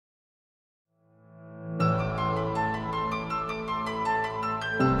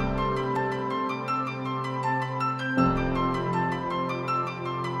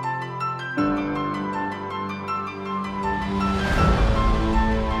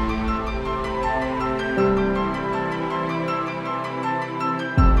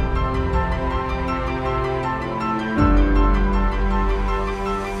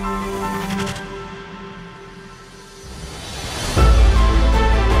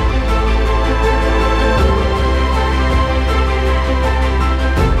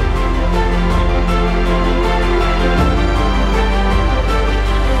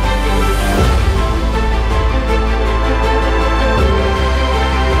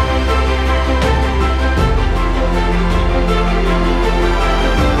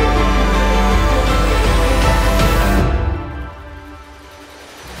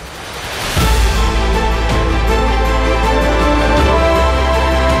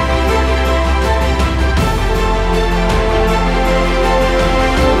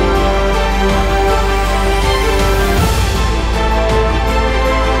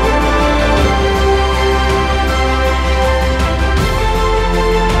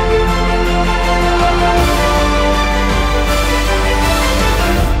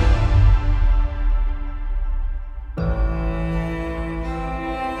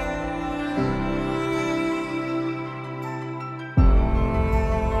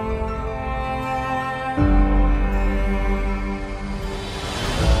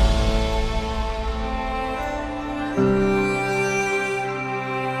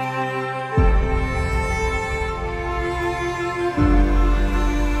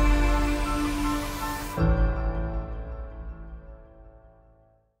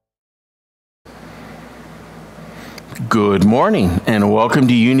Good morning and welcome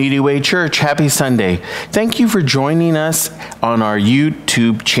to Unity Way Church. Happy Sunday. Thank you for joining us on our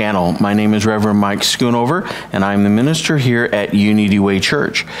YouTube channel. My name is Reverend Mike Schoonover and I'm the minister here at Unity Way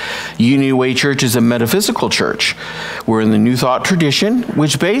Church. Unity Way Church is a metaphysical church. We're in the New Thought tradition,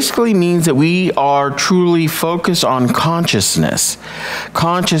 which basically means that we are truly focused on consciousness.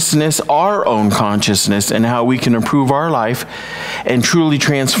 Consciousness, our own consciousness, and how we can improve our life and truly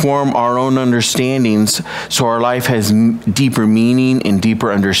transform our own understandings so our life has deeper meaning and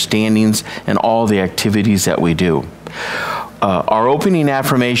deeper understandings in all the activities that we do. Our opening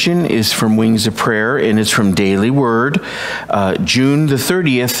affirmation is from Wings of Prayer, and it's from Daily Word, June the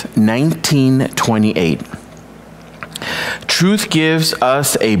 30th, 1928. Truth gives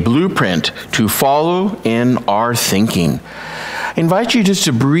us a blueprint to follow in our thinking. I invite you just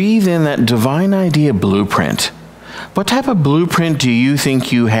to breathe in that divine idea blueprint. What type of blueprint do you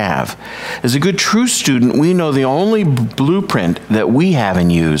think you have? As a good true student, we know the only blueprint that we have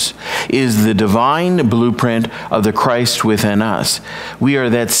and use is the divine blueprint of the Christ within us. We are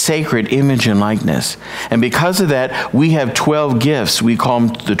that sacred image and likeness. And because of that, we have 12 gifts. We call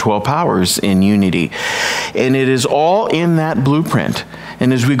them the 12 powers in Unity. And it is all in that blueprint.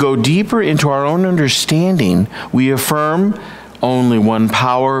 And as we go deeper into our own understanding, we affirm only one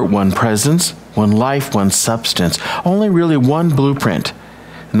power, one presence, one life, one substance, only really one blueprint.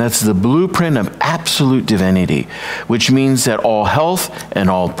 And that's the blueprint of absolute divinity, which means that all health and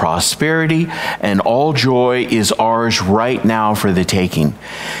all prosperity and all joy is ours right now for the taking.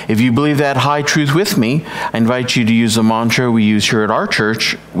 If you believe that high truth with me, I invite you to use the mantra we use here at our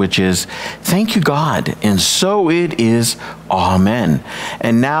church, which is, thank you, God, and so it is, amen.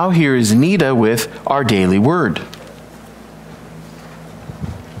 And now here is Nita with our daily word.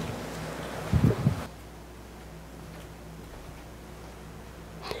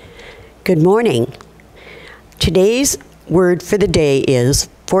 Good morning. Today's word for the day is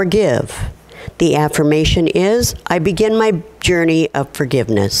forgive. The affirmation is, I begin my journey of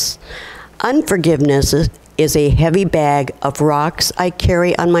forgiveness. Unforgiveness is a heavy bag of rocks I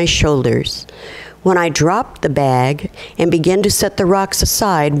carry on my shoulders. When I drop the bag and begin to set the rocks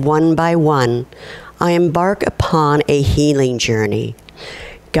aside one by one, I embark upon a healing journey.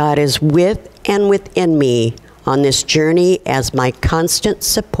 God is with and within me on this journey as my constant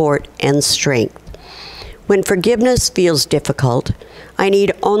support and strength. When forgiveness feels difficult, I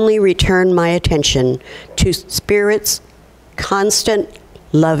need only return my attention to Spirit's constant,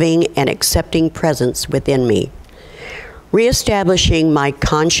 loving, and accepting presence within me. Reestablishing my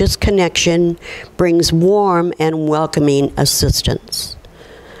conscious connection brings warm and welcoming assistance.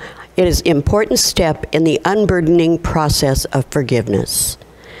 It is an important step in the unburdening process of forgiveness.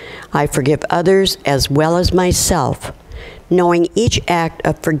 I forgive others as well as myself. Knowing each act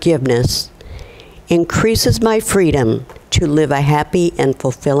of forgiveness increases my freedom to live a happy and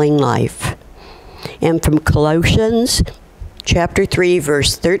fulfilling life. And from Colossians chapter 3,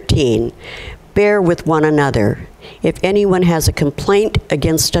 verse 13, bear with one another. If anyone has a complaint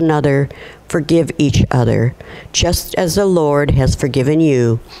against another, forgive each other. Just as the Lord has forgiven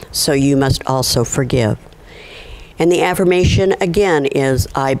you, so you must also forgive. And the affirmation again is,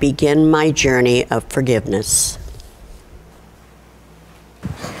 I begin my journey of forgiveness.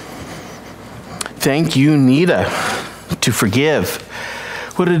 Thank you, Nita, to forgive.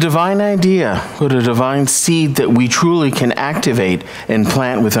 What a divine idea. What a divine seed that we truly can activate and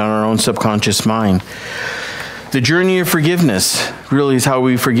plant within our own subconscious mind. The journey of forgiveness really is how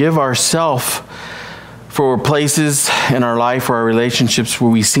we forgive ourselves for places in our life or our relationships where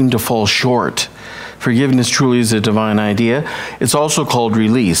we seem to fall short. Forgiveness truly is a divine idea. It's also called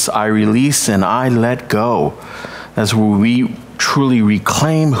release. I release and I let go. That's where we truly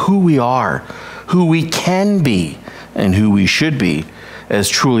reclaim who we are, who we can be, and who we should be as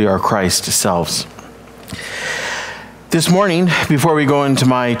truly our Christ selves. This morning, before we go into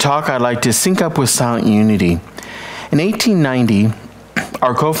my talk, I'd like to sync up with Silent Unity. In 1890,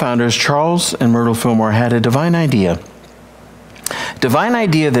 our co-founders, Charles and Myrtle Fillmore, had a divine idea. Divine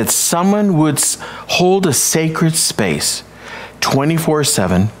idea that someone would hold a sacred space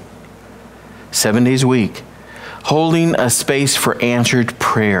 24/7, 7 days a week, holding a space for answered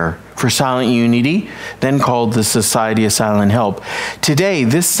prayer for Silent Unity, then called the Society of Silent Help. Today,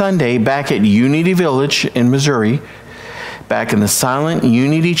 this Sunday, back at Unity Village in Missouri, back in the Silent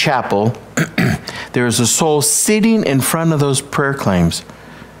Unity Chapel, there is a soul sitting in front of those prayer claims,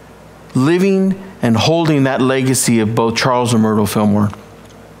 living and holding that legacy of both Charles and Myrtle Fillmore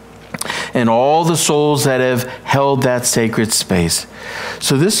and all the souls that have held that sacred space.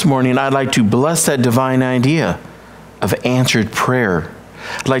 So this morning, I'd like to bless that divine idea of answered prayer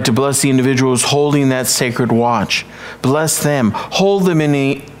I'd like to bless the individuals holding that sacred watch. Bless them. Hold them in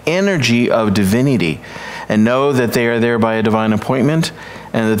the energy of divinity, and know that they are there by a divine appointment,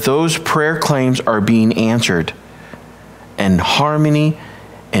 and that those prayer claims are being answered in harmony,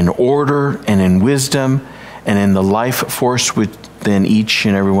 in order, and in wisdom, and in the life force within each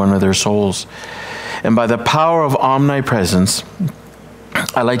and every one of their souls. And by the power of omnipresence,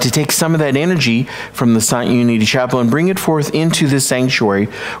 I'd like to take some of that energy from the Silent Unity Chapel and bring it forth into this sanctuary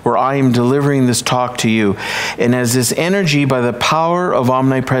where I am delivering this talk to you. And as this energy, by the power of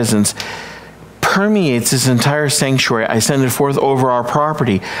omnipresence, permeates this entire sanctuary, I send it forth over our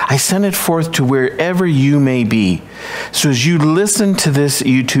property. I send it forth to wherever you may be. So as you listen to this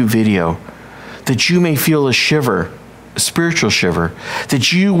YouTube video, that you may feel a shiver, a spiritual shiver,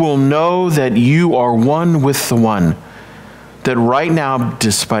 that you will know that you are one with the One. That right now,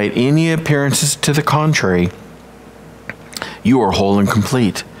 despite any appearances to the contrary, you are whole and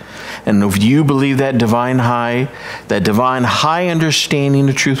complete. And if you believe that divine high understanding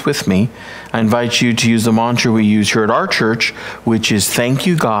of truth with me, I invite you to use the mantra we use here at our church, which is, thank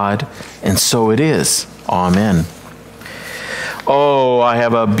you, God, and so it is. Amen. Oh, I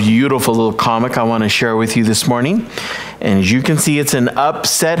have a beautiful little comic I want to share with you this morning. And as you can see, it's an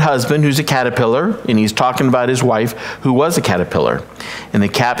upset husband who's a caterpillar, and he's talking about his wife who was a caterpillar. And the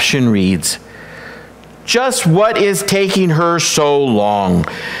caption reads, "Just what is taking her so long?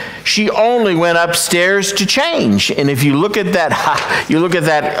 She only went upstairs to change." And if you look at that,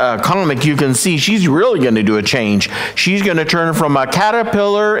 comic, you can see she's really going to do a change. She's going to turn from a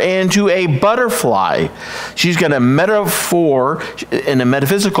caterpillar into a butterfly. She's going to metaphor, in a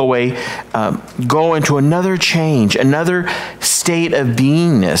metaphysical way, go into another change, another state of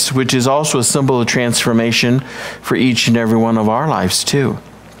beingness, which is also a symbol of transformation for each and every one of our lives too.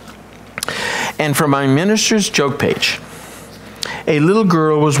 And for my minister's joke page, a little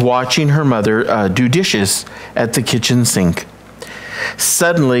girl was watching her mother do dishes at the kitchen sink.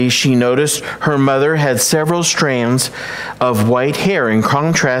 Suddenly, she noticed her mother had several strands of white hair in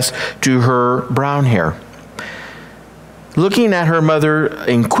contrast to her brown hair. Looking at her mother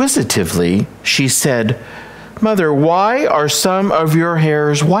inquisitively, she said, "Mother, why are some of your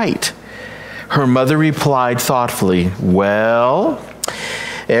hairs white?" Her mother replied thoughtfully, "Well,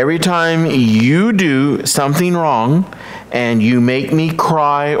 every time you do something wrong and you make me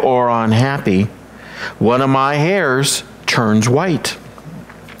cry or unhappy, one of my hairs turns white."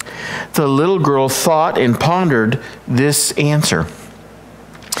 The little girl thought and pondered this answer,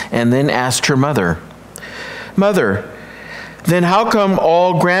 and then asked her mother, "Mother, then how come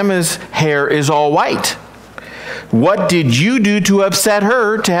all Grandma's hair is all white? What did you do to upset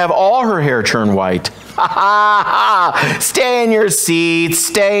her to have all her hair turn white?" Ha ha ha! Stay in your seats,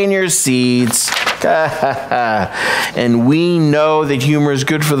 stay in your seats. And we know that humor is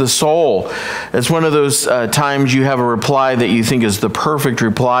good for the soul. It's one of those times you have a reply that you think is the perfect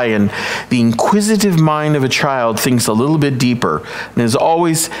reply, and the inquisitive mind of a child thinks a little bit deeper and is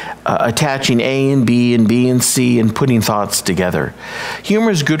always attaching A and B and C and putting thoughts together.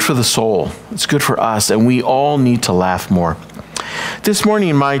 Humor is good for the soul. It's good for us, and we all need to laugh more. This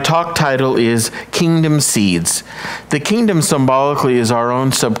morning, my talk title is Kingdom Seeds. The kingdom symbolically is our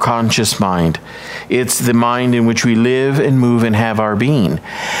own subconscious mind. It's the mind in which we live and move and have our being.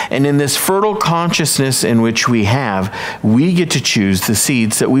 And in this fertile consciousness in which we have, we get to choose the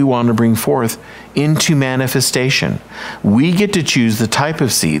seeds that we want to bring forth into manifestation. We get to choose the type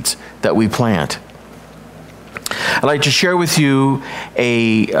of seeds that we plant. I'd like to share with you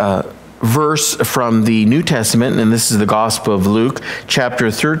a verse from the New Testament, and this is the Gospel of Luke, chapter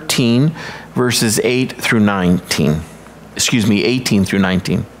 13, verses 18 through 19.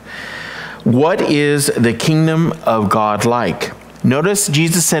 What is the kingdom of God like? Notice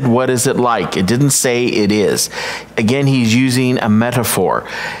Jesus said, what is it like? It didn't say it is. Again, he's using a metaphor.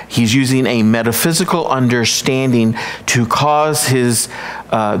 He's using a metaphysical understanding to cause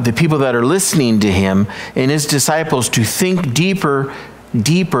the people that are listening to him and his disciples to think deeper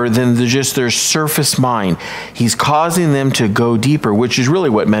than just their surface mind. He's causing them to go deeper, which is really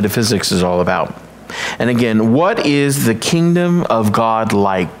what metaphysics is all about. And again, what is the kingdom of God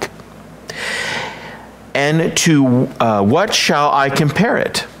like? And to what shall I compare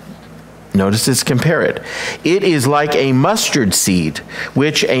it? Notice it's compare it. It is like a mustard seed,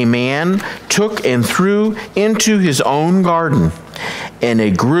 which a man took and threw into his own garden. And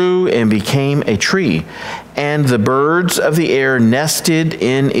it grew and became a tree, and the birds of the air nested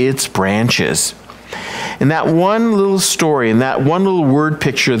in its branches. In that one little story, in that one little word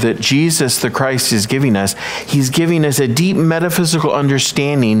picture that Jesus the Christ is giving us, he's giving us a deep metaphysical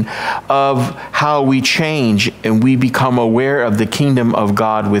understanding of how we change and we become aware of the kingdom of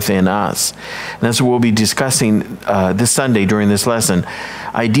God within us. And that's what we'll be discussing this Sunday during this lesson.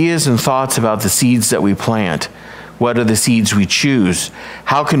 Ideas and thoughts about the seeds that we plant. What are the seeds we choose?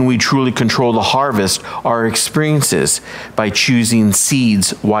 How can we truly control the harvest, our experiences, by choosing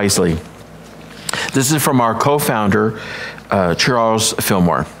seeds wisely? This is from our co-founder, Charles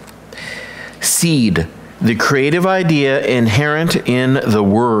Fillmore. Seed, the creative idea inherent in the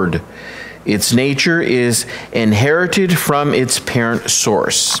word. Its nature is inherited from its parent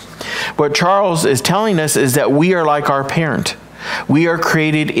source. What Charles is telling us is that we are like our parent. We are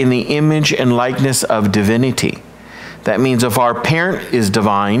created in the image and likeness of divinity. That means if our parent is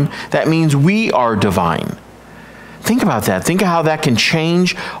divine, that means we are divine. Think about that. Think of how that can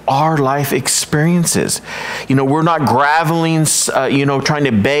change our life experiences. You know, we're not groveling, trying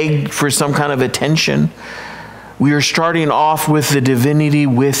to beg for some kind of attention. We are starting off with the divinity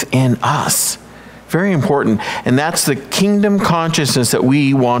within us. Very important. And that's the kingdom consciousness that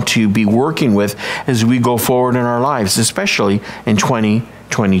we want to be working with as we go forward in our lives, especially in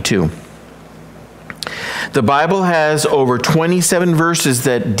 2022. The Bible has over 27 verses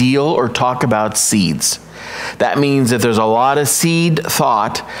that deal or talk about seeds. That means that there's a lot of seed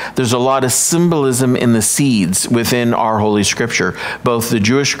thought, there's a lot of symbolism in the seeds within our Holy Scripture, both the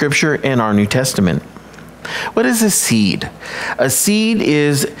Jewish Scripture and our New Testament. What is a seed? A seed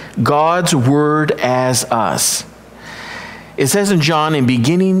is God's word as us. It says in John, in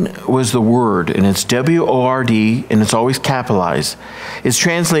beginning was the Word, and it's W-O-R-D, and it's always capitalized. It's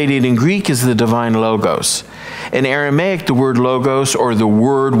translated in Greek as the divine logos. In Aramaic, the word logos, or the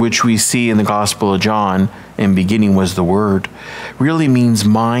word which we see in the Gospel of John, in beginning was the Word, really means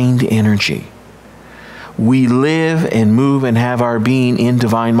mind energy. We live and move and have our being in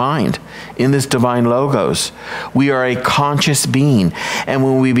divine mind, in this divine logos. We are a conscious being, and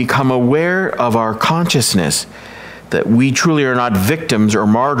when we become aware of our consciousness, that we truly are not victims or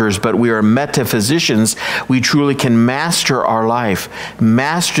martyrs, but we are metaphysicians. We truly can master our life,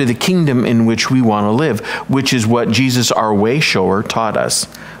 master the kingdom in which we want to live, which is what Jesus, our way shower, taught us.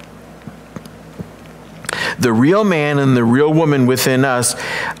 The real man and the real woman within us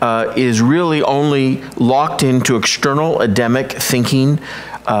is really only locked into external Adamic thinking,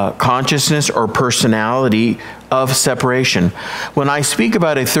 consciousness, or personality of separation. When I speak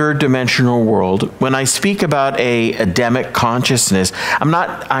about a third dimensional world, when I speak about a Adamic consciousness, I'm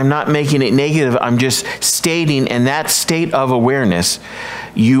not making it negative. I'm just stating in that state of awareness,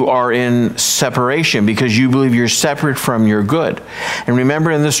 you are in separation because you believe you're separate from your good. And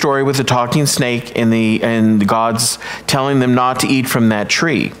remember in the story with the talking snake and God's telling them not to eat from that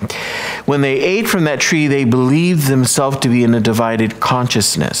tree. When they ate from that tree, they believed themselves to be in a divided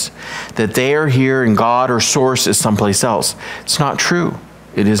consciousness, that they are here and God or source is someplace else. It's not true.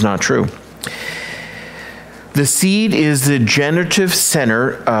 It is not true. The seed is the generative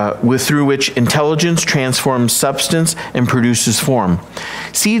center through which intelligence transforms substance and produces form.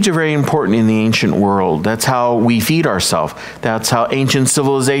 Seeds are very important in the ancient world. That's how we feed ourselves. That's how ancient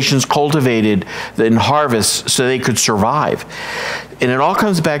civilizations cultivated and harvest so they could survive. And it all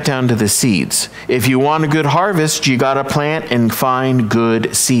comes back down to the seeds. If you want a good harvest, you got to plant and find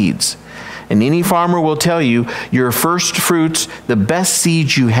good seeds. And any farmer will tell you your first fruits, the best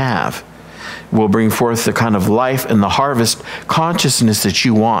seeds you have, will bring forth the kind of life and the harvest consciousness that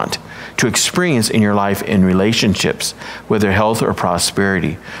you want to experience in your life in relationships, whether health or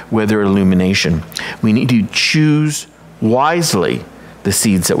prosperity, whether illumination. We need to choose wisely the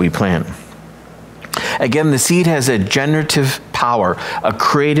seeds that we plant. Again, the seed has a generative power, a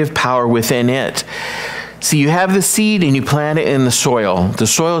creative power within it. See, you have the seed and you plant it in the soil. The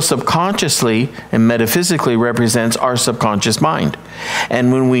soil subconsciously and metaphysically represents our subconscious mind.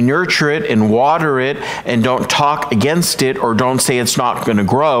 And when we nurture it and water it and don't talk against it or don't say it's not going to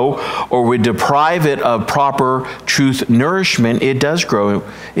grow or we deprive it of proper truth nourishment, it does grow.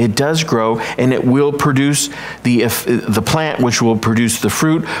 It does grow and it will produce the plant which will produce the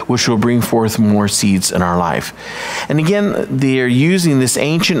fruit which will bring forth more seeds in our life. And again, they are using this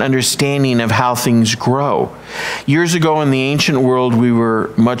ancient understanding of how things grow. Years ago in the ancient world, we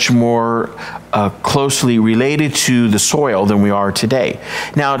were much more closely related to the soil than we are today.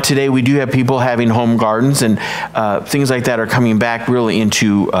 Now, today we do have people having home gardens and things like that are coming back really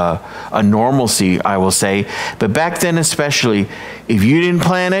into a normalcy, I will say. But back then especially, if you didn't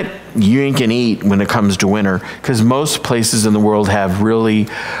plant it, you ain't gonna eat when it comes to winter, because most places in the world have really,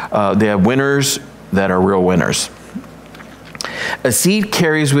 they have winters that are real winters. A seed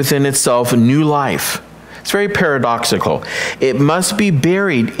carries within itself a new life. It's very paradoxical. It must be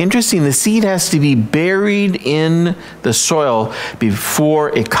buried. Interesting, the seed has to be buried in the soil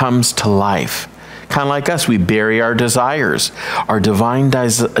before it comes to life. Kind of like us, we bury our desires, our divine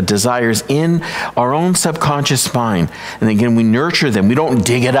desires in our own subconscious mind. And again, we nurture them. We don't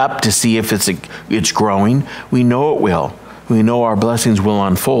dig it up to see if it's growing. We know it will. We know our blessings will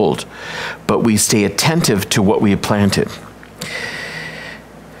unfold. But we stay attentive to what we have planted.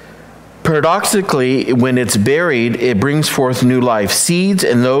 Paradoxically, when it's buried, it brings forth new life. Seeds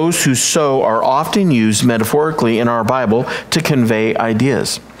and those who sow are often used metaphorically in our Bible to convey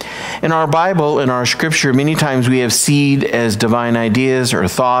ideas. In our Bible, in our scripture, many times we have seed as divine ideas or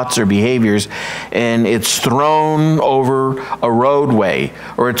thoughts or behaviors, and it's thrown over a roadway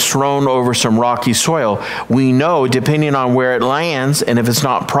or it's thrown over some rocky soil. We know, depending on where it lands, and if it's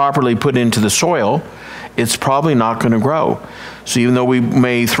not properly put into the soil, it's probably not going to grow. So even though we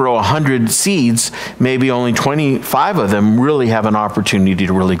may throw 100 seeds, maybe only 25 of them really have an opportunity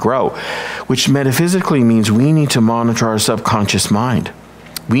to really grow, which metaphysically means we need to monitor our subconscious mind.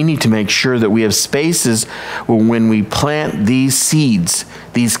 We need to make sure that we have spaces where when we plant these seeds,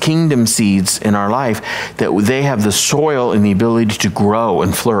 these kingdom seeds in our life, that they have the soil and the ability to grow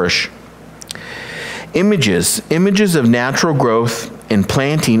and flourish. Images of natural growth and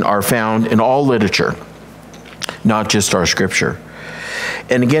planting are found in all literature, not just our scripture.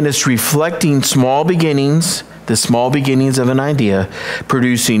 And again, it's reflecting small beginnings, the small beginnings of an idea,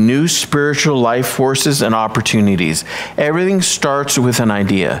 producing new spiritual life forces and opportunities. Everything starts with an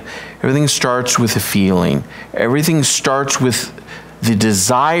idea. Everything starts with a feeling. Everything starts with the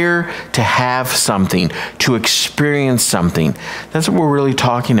desire to have something, to experience something. That's what we're really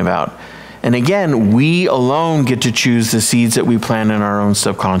talking about. And again, we alone get to choose the seeds that we plant in our own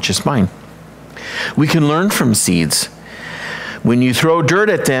subconscious mind. We can learn from seeds. When you throw dirt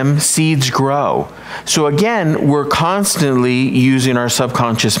at them, seeds grow. So again, we're constantly using our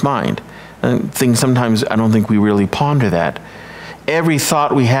subconscious mind. Sometimes I don't think we really ponder that. Every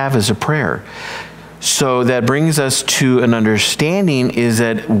thought we have is a prayer. So that brings us to an understanding is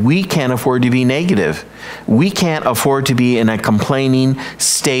that we can't afford to be negative. We can't afford to be in a complaining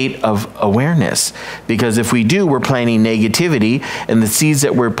state of awareness, because if we do, we're planting negativity, and the seeds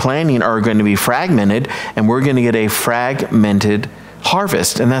that we're planting are going to be fragmented, and we're going to get a fragmented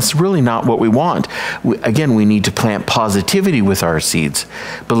harvest, and that's really not what we want. Again, we need to plant positivity with our seeds,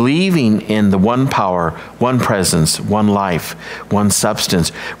 believing in the one power, one presence, one life, one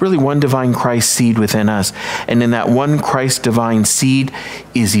substance, really one divine Christ seed within us. And in that one Christ divine seed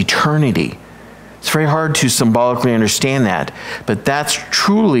is eternity. It's very hard to symbolically understand that, but that's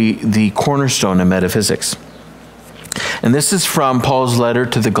truly the cornerstone of metaphysics. And this is from Paul's letter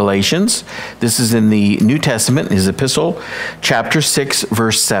to the Galatians. This is in the New Testament, his epistle, chapter 6,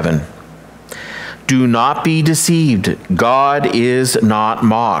 verse 7. Do not be deceived. God is not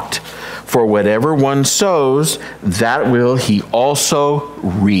mocked. For whatever one sows, that will he also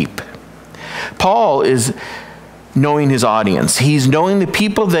reap. Paul is knowing his audience. He's knowing the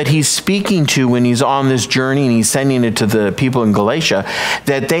people that he's speaking to when he's on this journey, and he's sending it to the people in Galatia,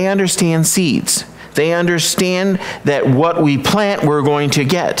 that they understand seeds. They understand that what we plant, we're going to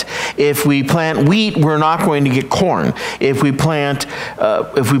get. If we plant wheat, we're not going to get corn. If we plant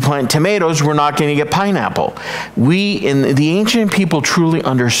tomatoes, we're not going to get pineapple. The ancient people truly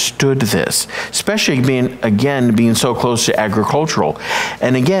understood this, especially being so close to agricultural.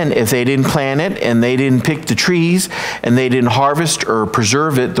 And again, if they didn't plant it and they didn't pick the trees and they didn't harvest or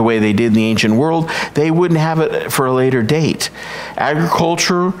preserve it the way they did in the ancient world, they wouldn't have it for a later date.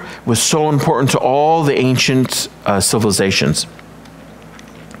 Agriculture was so important to all the ancient civilizations.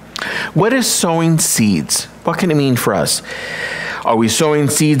 What is sowing seeds? What can it mean for us? Are we sowing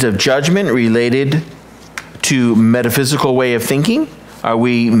seeds of judgment related to metaphysical way of thinking? Are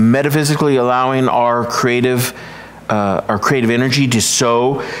we metaphysically allowing our creative energy to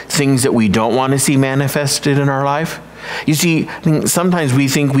sow things that we don't want to see manifested in our life? You see, sometimes we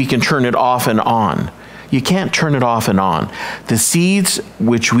think we can turn it off and on. You can't turn it off and on. The seeds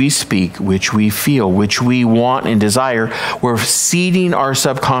which we speak, which we feel, which we want and desire, we're seeding our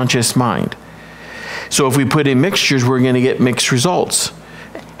subconscious mind. So if we put in mixtures, we're going to get mixed results.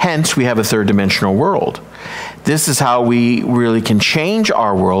 Hence, we have a third dimensional world. This is how we really can change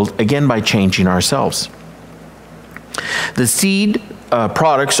our world, again, by changing ourselves. The seed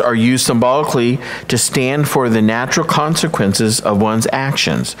products are used symbolically to stand for the natural consequences of one's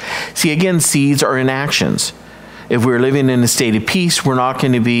actions. See, again, seeds are in actions. If we're living in a state of peace, we're not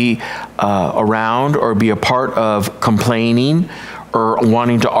going to be around or be a part of complaining or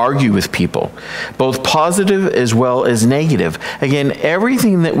wanting to argue with people, both positive as well as negative. Again,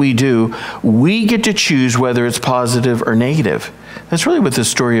 everything that we do, we get to choose whether it's positive or negative. That's really what the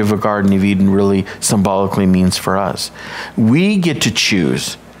story of the Garden of Eden really symbolically means for us. We get to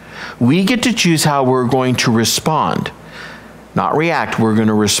choose. We get to choose how we're going to respond. Not react, we're going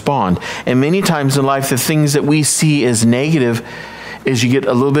to respond. And many times in life, the things that we see as negative is you get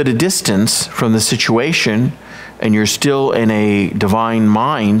a little bit of distance from the situation, and you're still in a divine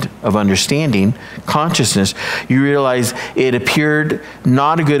mind of understanding, consciousness. You realize it appeared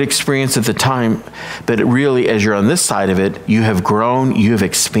not a good experience at the time, but it really, as you're on this side of it, you have grown, you have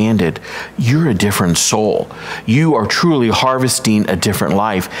expanded. You're a different soul. You are truly harvesting a different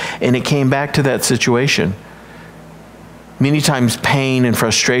life. And it came back to that situation. Many times pain and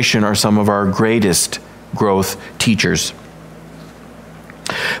frustration are some of our greatest growth teachers.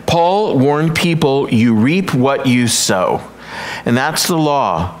 Paul warned people, you reap what you sow. And that's the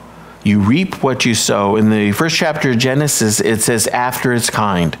law. You reap what you sow. In the first chapter of Genesis, it says, after its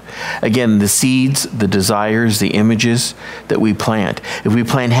kind. Again, the seeds, the desires, the images that we plant. If we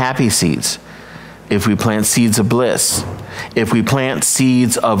plant happy seeds, if we plant seeds of bliss, if we plant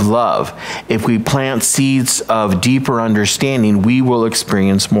seeds of love, if we plant seeds of deeper understanding, we will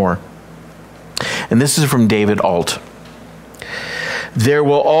experience more. And this is from David Alt. There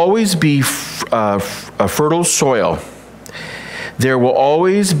will always be a fertile soil. There will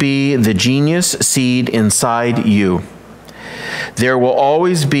always be the genius seed inside you. There will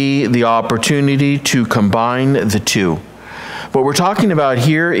always be the opportunity to combine the two. What we're talking about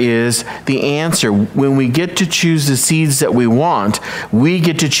here is the answer. When we get to choose the seeds that we want, we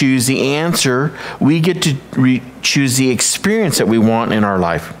get to choose the answer. We get to choose the experience that we want in our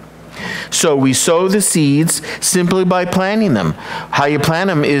life. So we sow the seeds simply by planting them. How you plant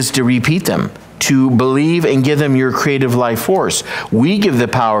them is to repeat them, to believe and give them your creative life force. We give the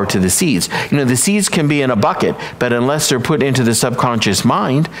power to the seeds. You know, the seeds can be in a bucket, but unless they're put into the subconscious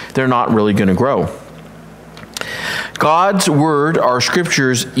mind, they're not really going to grow. God's word, our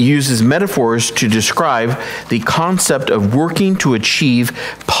scriptures, uses metaphors to describe the concept of working to achieve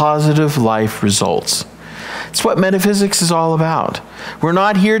positive life results. It's what metaphysics is all about. We're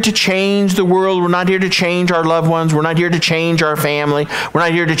not here to change the world. We're not here to change our loved ones. We're not here to change our family. We're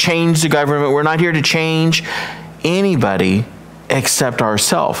not here to change the government. We're not here to change anybody except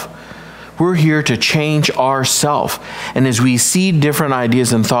ourselves. We're here to change ourselves. And as we seed different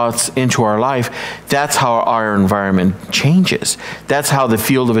ideas and thoughts into our life, that's how our environment changes. That's how the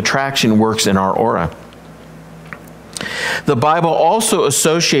field of attraction works in our aura. The Bible also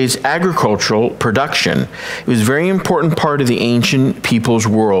associates agricultural production. It was a very important part of the ancient people's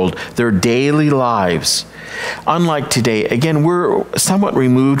world, their daily lives. Unlike today, again, we're somewhat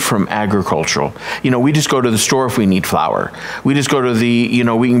removed from agricultural. You know, we just go to the store if we need flour. We just go to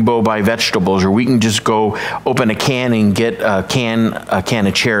we can go buy vegetables, or we can just go open a can and get a can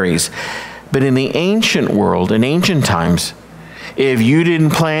of cherries. But in the ancient world, in ancient times, if you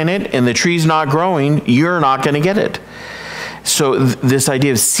didn't plant it and the tree's not growing, you're not going to get it. So this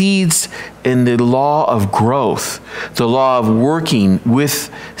idea of seeds and the law of growth, the law of working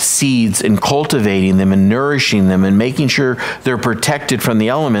with seeds and cultivating them and nourishing them and making sure they're protected from the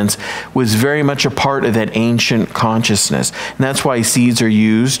elements was very much a part of that ancient consciousness. And that's why seeds are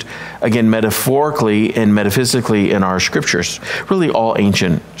used, again, metaphorically and metaphysically in our scriptures, really all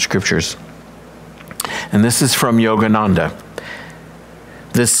ancient scriptures. And this is from Yogananda.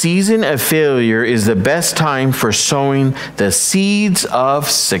 The season of failure is the best time for sowing the seeds of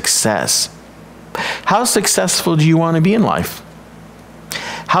success. How successful do you want to be in life?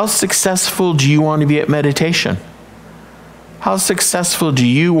 How successful do you want to be at meditation? How successful do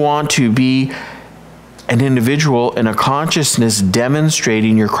you want to be an individual in a consciousness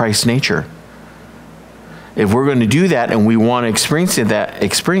demonstrating your Christ nature? If we're going to do that and we want to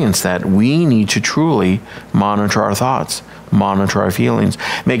experience that, we need to truly monitor our thoughts, monitor our feelings,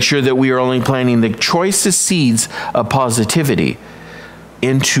 make sure that we are only planting the choicest seeds of positivity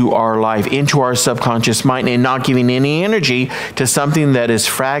into our life, into our subconscious mind, and not giving any energy to something that is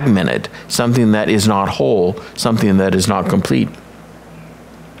fragmented, something that is not whole, something that is not complete.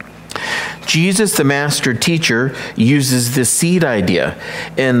 Jesus, the master teacher, uses the seed idea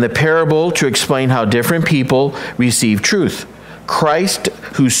in the parable to explain how different people receive truth. Christ,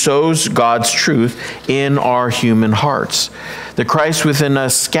 who sows God's truth in our human hearts. The Christ within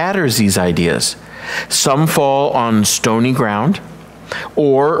us scatters these ideas. Some fall on stony ground,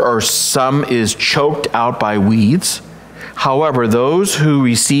 or some is choked out by weeds. However, those who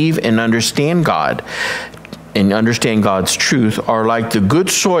receive and understand God and understand God's truth are like the good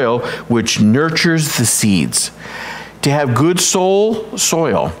soil which nurtures the seeds. To have good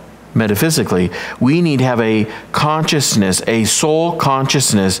soil, metaphysically, we need to have a consciousness, a soul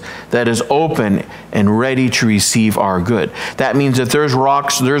consciousness that is open and ready to receive our good. That means that there's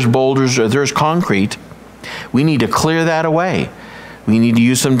rocks, there's boulders, or there's concrete, we need to clear that away. We need to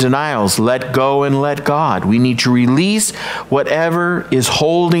use some denials. Let go and let God. We need to release whatever is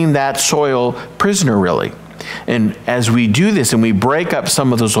holding that soil prisoner, really. And as we do this and we break up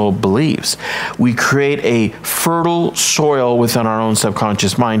some of those old beliefs, we create a fertile soil within our own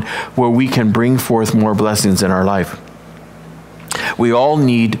subconscious mind where we can bring forth more blessings in our life. We all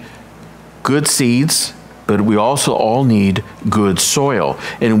need good seeds, but we also all need good soil.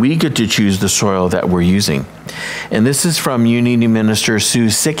 And we get to choose the soil that we're using. And this is from Unity Minister Sue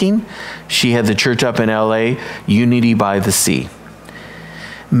Sicking. She had the church up in LA, Unity by the Sea.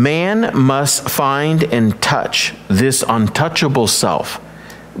 Man must find and touch this untouchable self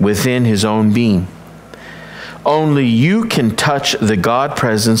within his own being. Only you can touch the God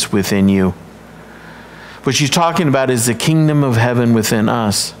presence within you. What she's talking about is the kingdom of heaven within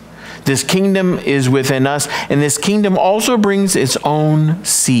us. This kingdom is within us, and this kingdom also brings its own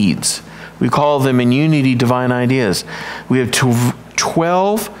seeds. We call them in Unity divine ideas. We have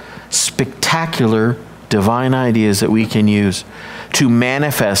 12 spectacular divine ideas that we can use to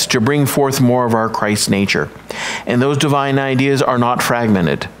manifest, to bring forth more of our Christ nature. And those divine ideas are not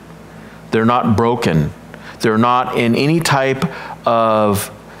fragmented. They're not broken. They're not in any type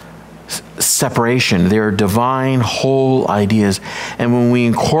of separation. They're divine, whole ideas. And when we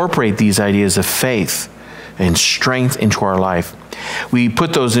incorporate these ideas of faith and strength into our life, we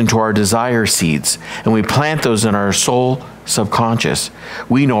put those into our desire seeds and we plant those in our soul subconscious.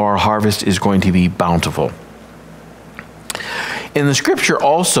 We know our harvest is going to be bountiful. In the scripture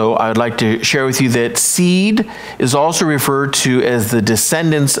also, I would like to share with you that seed is also referred to as the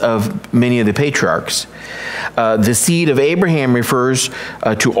descendants of many of the patriarchs. The seed of Abraham refers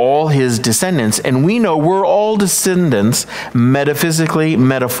to all his descendants, and we know we're all descendants, metaphysically,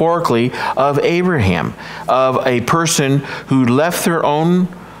 metaphorically, of Abraham, of a person who left their own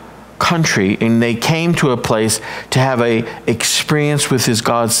country and they came to a place to have a experience with his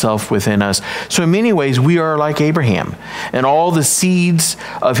God self within us. So in many ways we are like Abraham, and all the seeds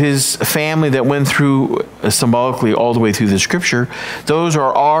of his family that went through symbolically all the way through the scripture, those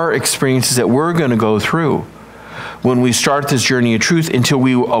are our experiences that we're going to go through when we start this journey of truth until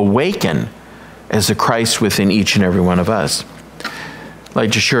we awaken as the Christ within each and every one of us. I'd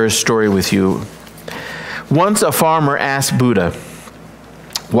like to share a story with you. Once a farmer asked Buddha,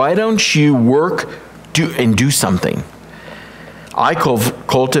 "Why don't you work and do something? I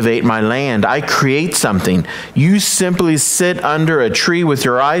cultivate my land. I create something. You simply sit under a tree with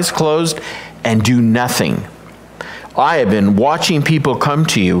your eyes closed and do nothing. I have been watching people come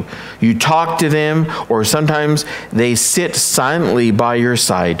to you. You talk to them, or sometimes they sit silently by your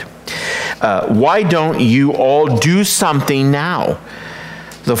side. Why don't you all do something now?"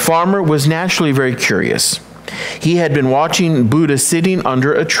 The farmer was naturally very curious. He had been watching Buddha sitting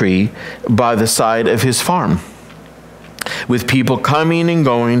under a tree by the side of his farm, with people coming and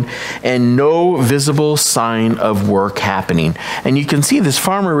going and no visible sign of work happening. And you can see this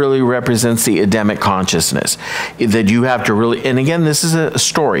farmer really represents the Adamic consciousness, that you have to really, and again, this is a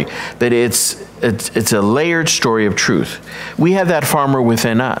story, but it's a layered story of truth. We have that farmer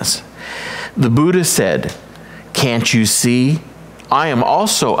within us. The Buddha said, "Can't you see? I am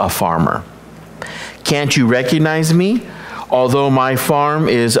also a farmer. Can't you recognize me? Although my farm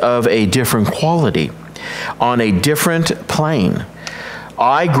is of a different quality, on a different plane.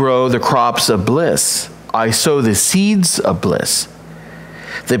 I grow the crops of bliss. I sow the seeds of bliss.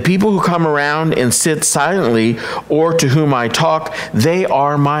 The people who come around and sit silently, or to whom I talk, they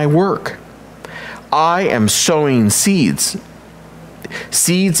are my work. I am sowing seeds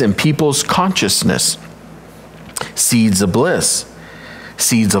in people's consciousness, seeds of bliss,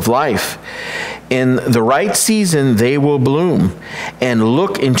 seeds of life. In the right season, they will bloom and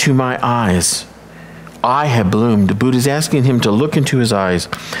look into my eyes. I have bloomed." The Buddha is asking him to look into his eyes.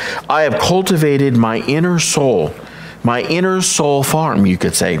 "I have cultivated my inner soul farm, you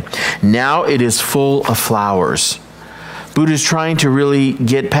could say. Now it is full of flowers." Buddha is trying to really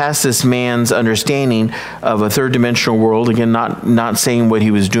get past this man's understanding of a third dimensional world. Again, not saying what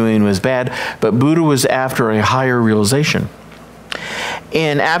he was doing was bad, but Buddha was after a higher realization.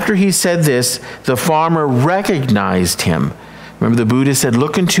 And after he said this, the farmer recognized him. Remember, the Buddha said,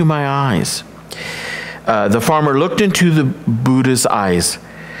 "Look into my eyes." The farmer looked into the Buddha's eyes.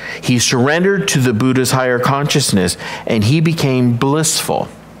 He surrendered to the Buddha's higher consciousness, and he became blissful.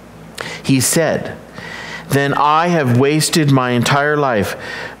 He said, "Then I have wasted my entire life.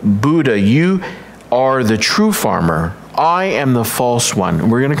 Buddha, you are the true farmer. I am the false one.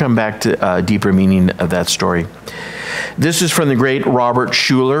 We're going to come back to a deeper meaning of that story. This is from the great Robert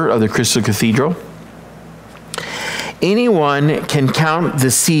Schuller of the Crystal Cathedral. Anyone can count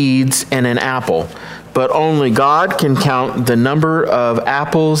the seeds in an apple, but only God can count the number of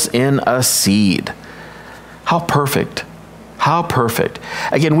apples in a seed. How perfect. How perfect.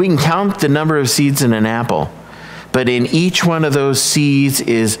 Again, we can count the number of seeds in an apple, but in each one of those seeds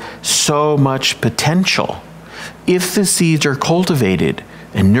is so much potential. If the seeds are cultivated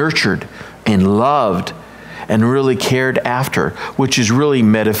and nurtured and loved and really cared after, which is really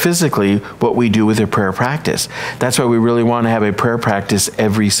metaphysically what we do with a prayer practice. That's why we really want to have a prayer practice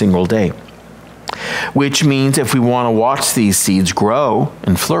every single day. Which means if we want to watch these seeds grow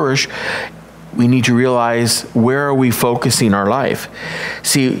and flourish, we need to realize, where are we focusing our life?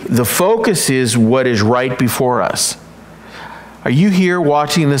 See, the focus is what is right before us. Are you here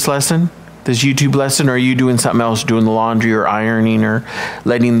watching this lesson? This YouTube lesson, or are you doing something else, doing the laundry or ironing or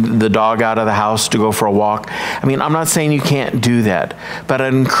letting the dog out of the house to go for a walk? I mean, I'm not saying you can't do that, but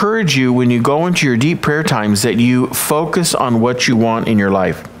I'd encourage you, when you go into your deep prayer times, that you focus on what you want in your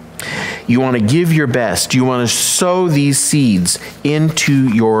life. You want to give your best. You want to sow these seeds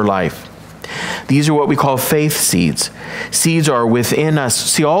into your life. These are what we call faith seeds. Seeds are within us.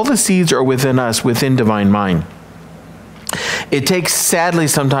 See, all the seeds are within us, within Divine Mind. It takes, sadly,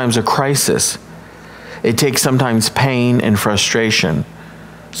 sometimes a crisis. It takes sometimes pain and frustration,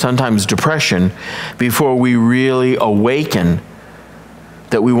 sometimes depression, before we really awaken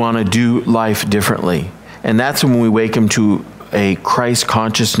that we want to do life differently. And that's when we awaken to a Christ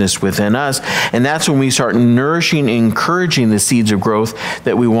consciousness within us. And that's when we start nourishing and encouraging the seeds of growth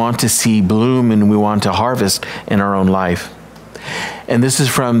that we want to see bloom and we want to harvest in our own life. And this is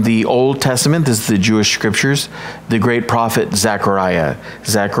from the Old Testament. This is the Jewish scriptures. The great prophet Zechariah.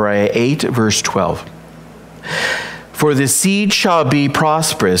 Zechariah 8, verse 12. For the seed shall be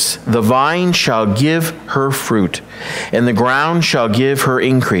prosperous, the vine shall give her fruit, and the ground shall give her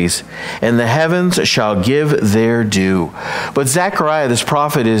increase, and the heavens shall give their due. What Zechariah, this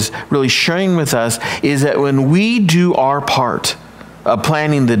prophet, is really sharing with us is that when we do our part of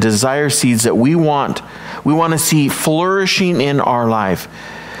planting the desire seeds that we want to see flourishing in our life.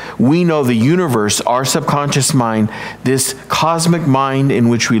 We know the universe, our subconscious mind, this cosmic mind in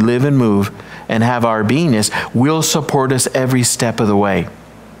which we live and move and have our beingness, will support us every step of the way.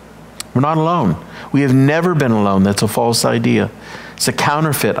 We're not alone. We have never been alone. That's a false idea. It's a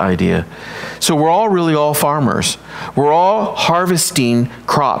counterfeit idea. So we're all really all farmers. We're all harvesting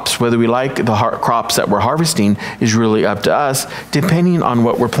crops. Whether we like the crops that we're harvesting is really up to us, depending on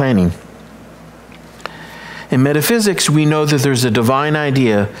what we're planting. In metaphysics, we know that there's a divine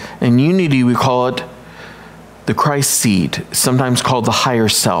idea. In unity, we call it the Christ seed, sometimes called the higher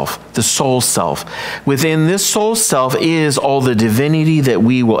self, the soul self. Within this soul self is all the divinity that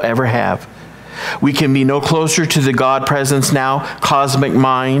we will ever have. We can be no closer to the God presence now, cosmic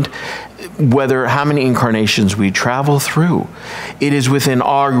mind, whether how many incarnations we travel through. It is within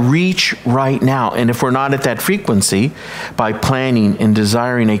our reach right now. And if we're not at that frequency, by planning and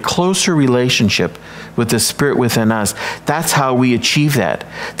desiring a closer relationship with the Spirit within us, that's how we achieve that.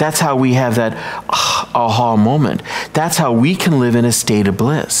 That's how we have that aha moment. That's how we can live in a state of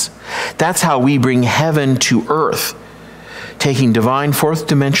bliss. That's how we bring heaven to earth, taking divine fourth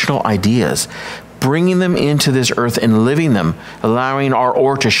dimensional ideas, bringing them into this earth and living them, allowing our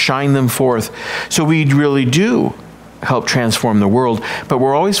ore to shine them forth. So we really do help transform the world, but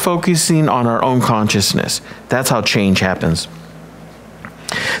we're always focusing on our own consciousness. That's how change happens.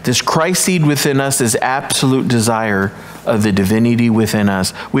 This Christ seed within us is absolute desire of the divinity within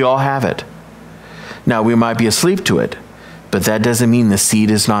us. We all have it. Now, we might be asleep to it, but that doesn't mean the seed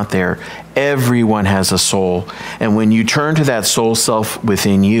is not there. Everyone has a soul. And when you turn to that soul self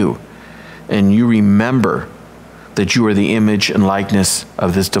within you, and you remember that you are the image and likeness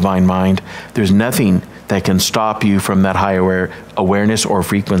of this divine mind, there's nothing that can stop you from that higher awareness or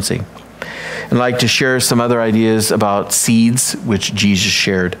frequency. And I'd like to share some other ideas about seeds, which Jesus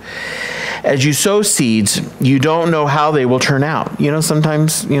shared. As you sow seeds, you don't know how they will turn out.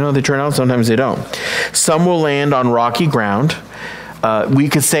 Sometimes, they turn out, sometimes they don't. Some will land on rocky ground. We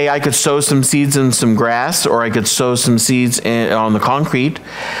could say I could sow some seeds in some grass, or I could sow some seeds on the concrete.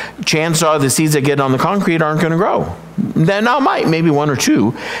 Chances are the seeds that get on the concrete aren't going to grow. Then maybe one or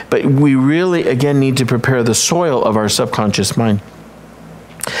two, but we really, again, need to prepare the soil of our subconscious mind.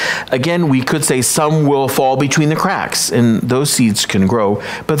 Again, we could say some will fall between the cracks, and those seeds can grow,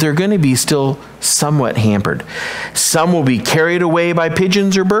 but they're going to be still somewhat hampered. Some will be carried away by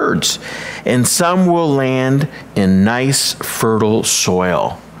pigeons or birds, and some will land in nice, fertile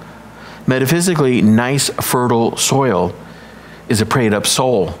soil. Metaphysically, nice, fertile soil is a prayed up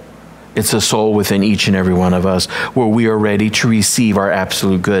soul. It's a soul within each and every one of us where we are ready to receive our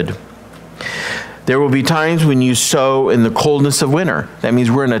absolute good. There will be times when you sow in the coldness of winter. That means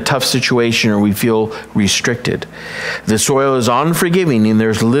we're in a tough situation or we feel restricted. The soil is unforgiving and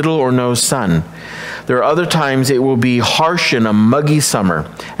there's little or no sun. There are other times it will be harsh in a muggy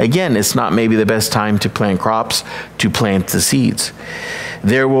summer. Again, it's not maybe the best time to plant crops, to plant the seeds.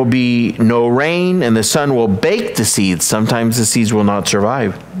 There will be no rain and the sun will bake the seeds. Sometimes the seeds will not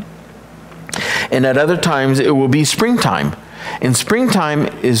survive. And at other times it will be springtime. And springtime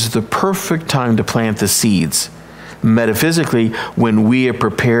is the perfect time to plant the seeds, metaphysically, when we have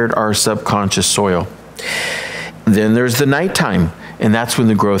prepared our subconscious soil. Then there's the nighttime, and that's when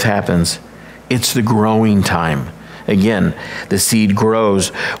the growth happens. It's the growing time. Again, the seed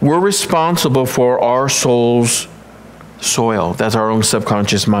grows. We're responsible for our soul's soil. That's our own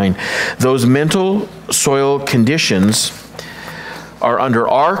subconscious mind. Those mental soil conditions are under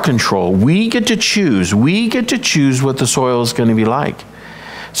our control. We get to choose. We get to choose what the soil is going to be like.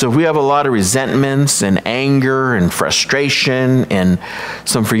 So if we have a lot of resentments and anger and frustration and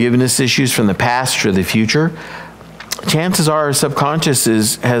some forgiveness issues from the past or the future, chances are our subconscious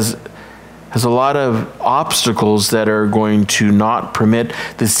has a lot of obstacles that are going to not permit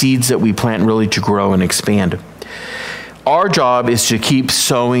the seeds that we plant really to grow and expand. Our job is to keep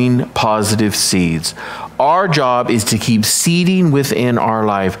sowing positive seeds. Our job is to keep seeding within our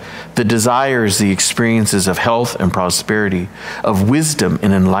life the desires, the experiences of health and prosperity, of wisdom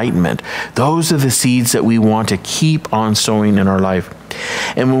and enlightenment. Those are the seeds that we want to keep on sowing in our life.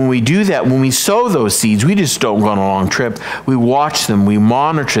 And when we do that, when we sow those seeds, we just don't go on a long trip. We watch them, we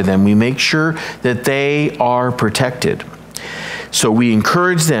monitor them, we make sure that they are protected. So we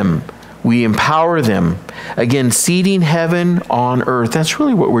encourage them, we empower them. Again, seeding heaven on earth. That's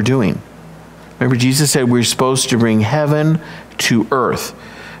really what we're doing. Remember, Jesus said we're supposed to bring heaven to earth.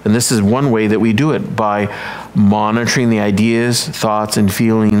 And this is one way that we do it, by monitoring the ideas, thoughts, and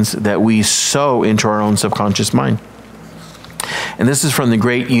feelings that we sow into our own subconscious mind. And this is from the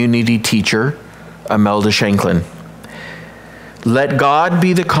great unity teacher, Imelda Shanklin. Let God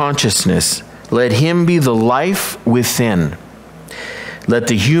be the consciousness. Let him be the life within. Let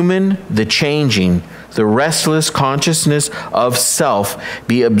the human, the changing, the restless consciousness of self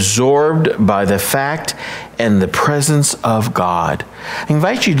be absorbed by the fact and the presence of God. I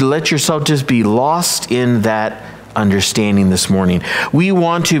invite you to let yourself just be lost in that understanding this morning. We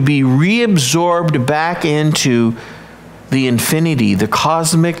want to be reabsorbed back into the infinity, the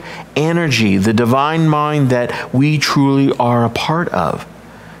cosmic energy, the divine mind that we truly are a part of.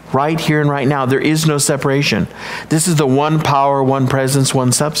 Right here and right now, there is no separation. This is the one power, one presence,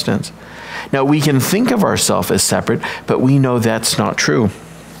 one substance. Now, we can think of ourselves as separate, but we know that's not true.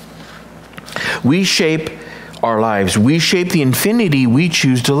 We shape our lives. We shape the infinity we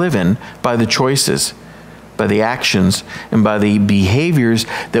choose to live in by the choices, by the actions, and by the behaviors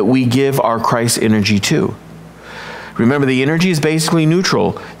that we give our Christ energy to. Remember, the energy is basically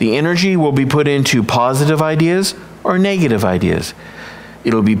neutral. The energy will be put into positive ideas or negative ideas.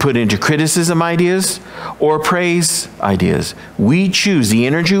 It'll be put into criticism ideas or praise ideas. We choose. The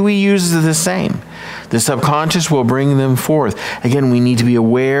energy we use is the same. The subconscious will bring them forth. Again, we need to be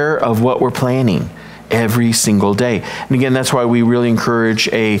aware of what we're planning every single day. And again, that's why we really encourage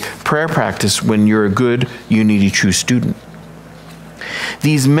a prayer practice when you're a good Unity True student.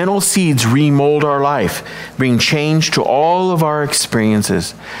 These mental seeds remold our life, bring change to all of our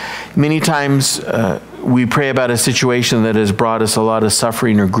experiences. Many times we pray about a situation that has brought us a lot of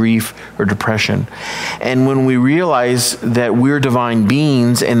suffering or grief or depression. And when we realize that we're divine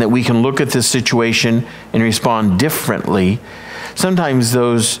beings and that we can look at this situation and respond differently, sometimes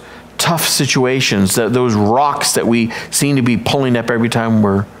those tough situations, those rocks that we seem to be pulling up every time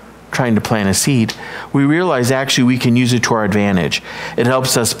we're trying to plant a seed, we realize actually we can use it to our advantage. It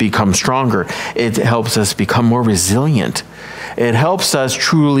helps us become stronger. It helps us become more resilient. It helps us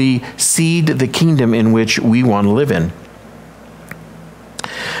truly seed the kingdom in which we want to live in.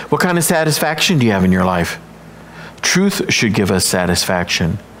 What kind of satisfaction do you have in your life? Truth should give us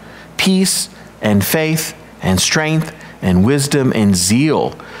satisfaction. Peace and faith and strength and wisdom and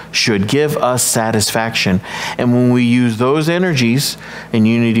zeal should give us satisfaction. And when we use those energies, in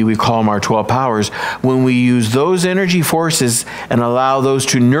Unity we call them our 12 powers, when we use those energy forces and allow those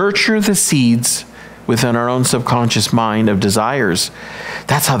to nurture the seeds within our own subconscious mind of desires,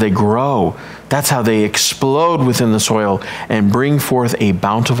 that's how they grow. That's how they explode within the soil and bring forth a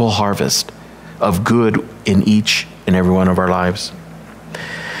bountiful harvest of good in each and every one of our lives.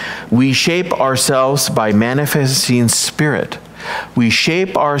 We shape ourselves by manifesting spirit. We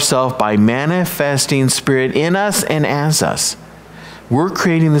shape ourselves by manifesting Spirit in us and as us. We're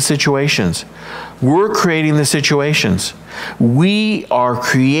creating the situations. We're creating the situations. We are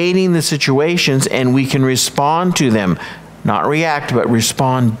creating the situations, and we can respond to them. Not react, but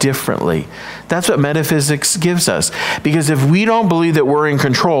respond differently. That's what metaphysics gives us. Because if we don't believe that we're in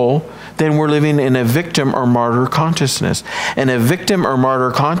control, then we're living in a victim or martyr consciousness. And a victim or martyr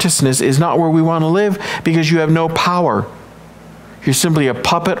consciousness is not where we want to live, because you have no power. You're simply a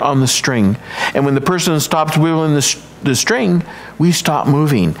puppet on the string. And when the person stops wiggling the string, we stop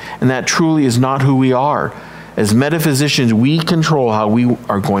moving. And that truly is not who we are. As metaphysicians, we control how we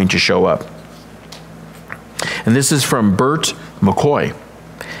are going to show up. And this is from Bert McCoy.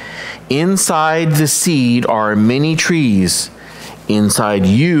 Inside the seed are many trees. Inside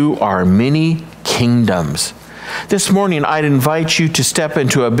you are many kingdoms. This morning, I'd invite you to step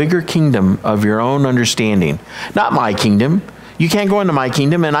into a bigger kingdom of your own understanding. Not my kingdom. You can't go into my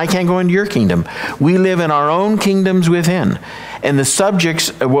kingdom, and I can't go into your kingdom. We live in our own kingdoms within. And the subjects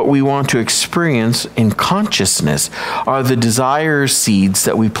of what we want to experience in consciousness are the desire seeds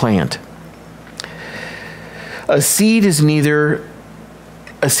that we plant. A seed is neither,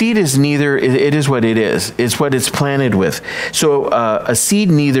 it is what it is. It's what it's planted with. So a seed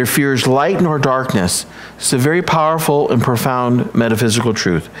neither fears light nor darkness. It's a very powerful and profound metaphysical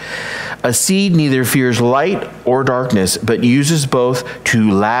truth. A seed neither fears light or darkness, but uses both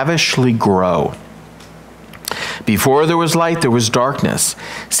to lavishly grow. Before there was light, there was darkness.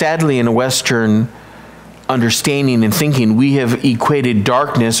 Sadly, in a Western understanding and thinking, we have equated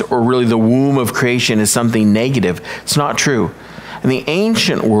darkness, or really the womb of creation, as something negative. It's not true. In the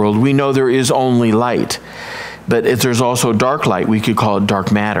ancient world, we know there is only light. But if there's also dark light, we could call it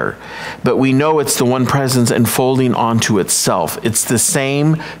dark matter. But we know it's the one presence unfolding onto itself. It's the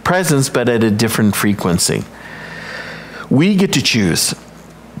same presence, but at a different frequency. We get to choose.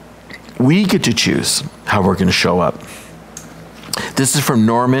 We get to choose how we're going to show up. This is from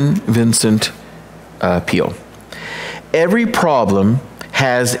Norman Vincent Peale. Every problem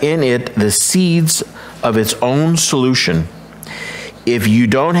has in it the seeds of its own solution. If you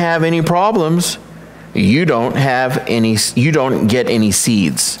don't have any problems, you don't get any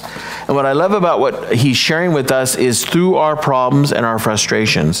seeds. And what I love about what he's sharing with us is through our problems and our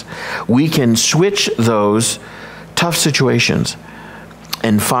frustrations, we can switch those tough situations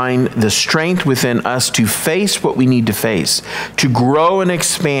and find the strength within us to face what we need to face, to grow and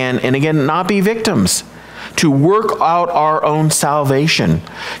expand, and again, not be victims, to work out our own salvation,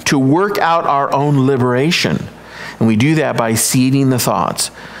 to work out our own liberation. And we do that by seeding the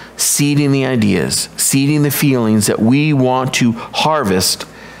thoughts, seeding the ideas, seeding the feelings that we want to harvest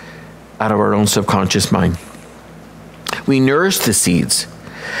out of our own subconscious mind. We nourish the seeds.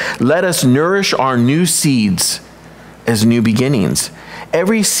 Let us nourish our new seeds as new beginnings.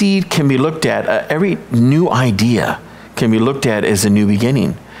 Every seed can be looked at, every new idea can be looked at as a new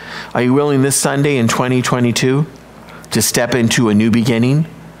beginning. Are you willing this Sunday in 2022 to step into a new beginning,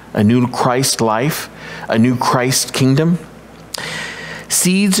 a new Christ life, a new Christ kingdom?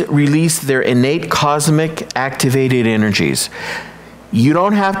 Seeds release their innate cosmic activated energies. You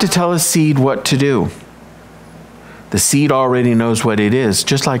don't have to tell a seed what to do. The seed already knows what it is,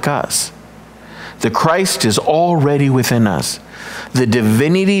 just like us. The Christ is already within us. The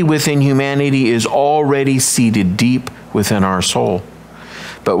divinity within humanity is already seated deep within our soul.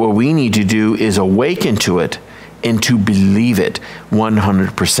 But what we need to do is awaken to it and to believe it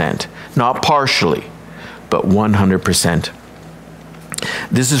 100%. Not partially, but 100%.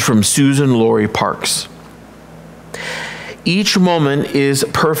 This is from Susan Laurie Parks. Each moment is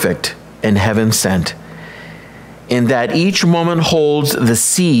perfect and heaven sent, in that each moment holds the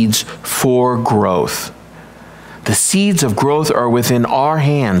seeds for growth. The seeds of growth are within our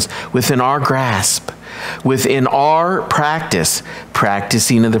hands, within our grasp, within our practice,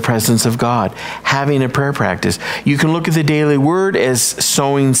 practicing in the presence of God, having a prayer practice. You can look at the daily word as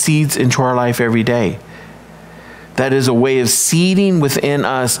sowing seeds into our life every day. That is a way of seeding within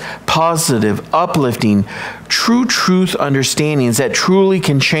us positive, uplifting, true truth understandings that truly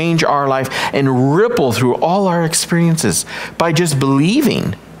can change our life and ripple through all our experiences by just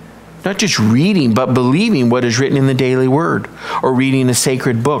believing. Not just reading, but believing what is written in the daily word, or reading a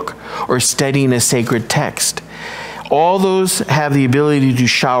sacred book, or studying a sacred text. All those have the ability to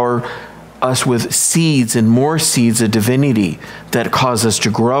shower us with seeds and more seeds of divinity that cause us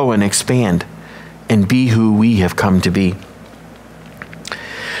to grow and expand and be who we have come to be.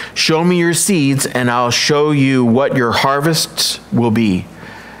 Show me your seeds, and I'll show you what your harvests will be.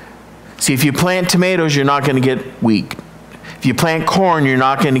 See, if you plant tomatoes, you're not going to get wheat. If you plant corn, you're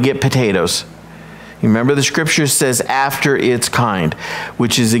not going to get potatoes. Remember, the scripture says after its kind,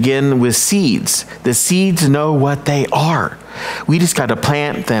 which is again with seeds. The seeds know what they are. We just got to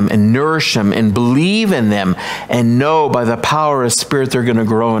plant them and nourish them and believe in them and know by the power of Spirit they're going to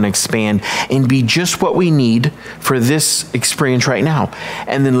grow and expand and be just what we need for this experience right now.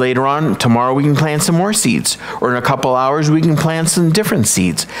 And then later on, tomorrow we can plant some more seeds. Or in a couple hours we can plant some different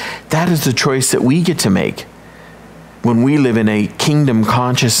seeds. That is the choice that we get to make when we live in a kingdom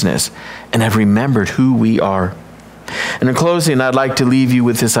consciousness and have remembered who we are. And in closing, I'd like to leave you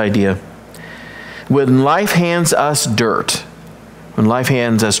with this idea. When life hands us dirt, when life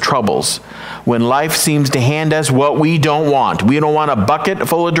hands us troubles, when life seems to hand us what we don't want a bucket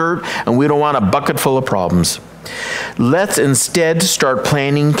full of dirt and we don't want a bucket full of problems. Let's instead start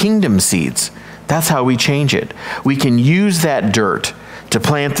planting kingdom seeds. That's how we change it. We can use that dirt to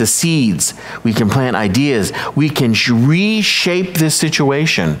plant the seeds. We can plant ideas. We can reshape this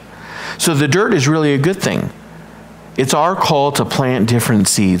situation. So the dirt is really a good thing. It's our call to plant different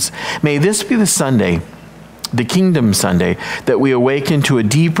seeds. May this be the Sunday, the Kingdom Sunday, that we awaken to a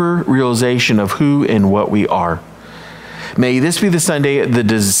deeper realization of who and what we are. May this be the Sunday, the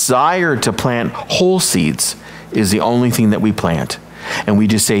desire to plant whole seeds is the only thing that we plant. And we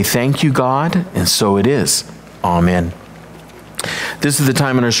just say, thank you, God, and so it is. Amen. This is the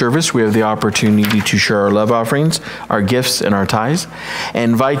time in our service we have the opportunity to share our love offerings, our gifts, and our tithes. I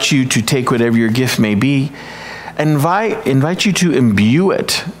invite you to take whatever your gift may be, and invite you to imbue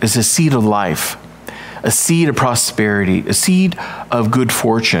it as a seed of life, a seed of prosperity, a seed of good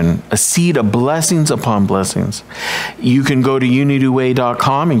fortune, a seed of blessings upon blessings. You can go to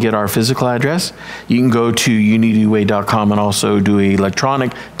unityway.com and get our physical address. You can go to unityway.com and also do an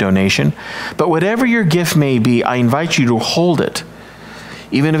electronic donation. But whatever your gift may be, I invite you to hold it.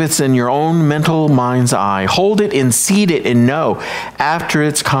 Even if it's in your own mental mind's eye, hold it and seed it and know after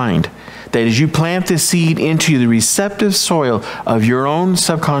its kind that as you plant this seed into the receptive soil of your own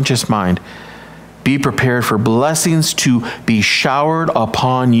subconscious mind, be prepared for blessings to be showered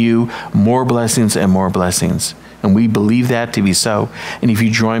upon you, more blessings and more blessings. And we believe that to be so. And if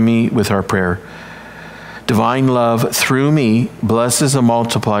you join me with our prayer, divine love through me blesses and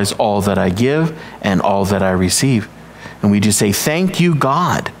multiplies all that I give and all that I receive. And we just say, thank you,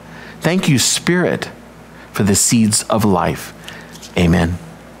 God. Thank you, Spirit, for the seeds of life. Amen.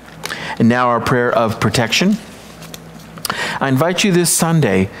 And now our prayer of protection. I invite you this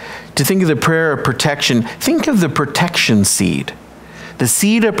Sunday to think of the prayer of protection. Think of the protection seed. The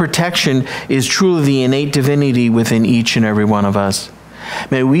seed of protection is truly the innate divinity within each and every one of us.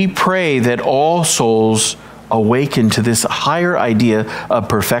 May we pray that all souls awaken to this higher idea of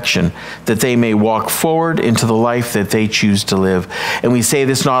perfection, that they may walk forward into the life that they choose to live. And we say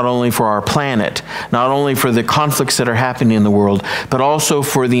this not only for our planet, not only for the conflicts that are happening in the world, but also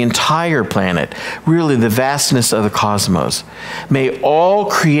for the entire planet, really the vastness of the cosmos. May all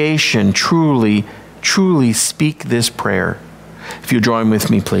creation truly, truly speak this prayer. If you join with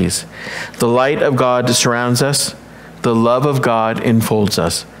me, please. The light of God surrounds us. The love of God enfolds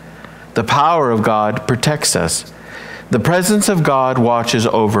us. The power of God protects us. The presence of God watches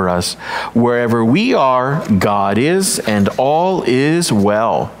over us. Wherever we are, God is, and all is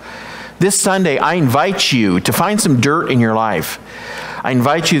well. This Sunday, I invite you to find some dirt in your life. I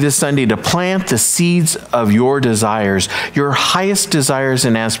invite you this Sunday to plant the seeds of your desires, your highest desires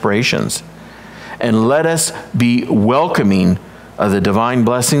and aspirations. And let us be welcoming of the divine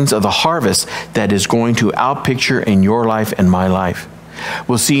blessings of the harvest that is going to outpicture in your life and my life.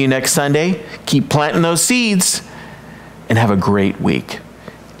 We'll see you next Sunday. Keep planting those seeds and have a great week.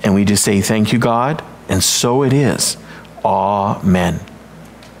 And we just say, thank you, God, and so it is. Amen.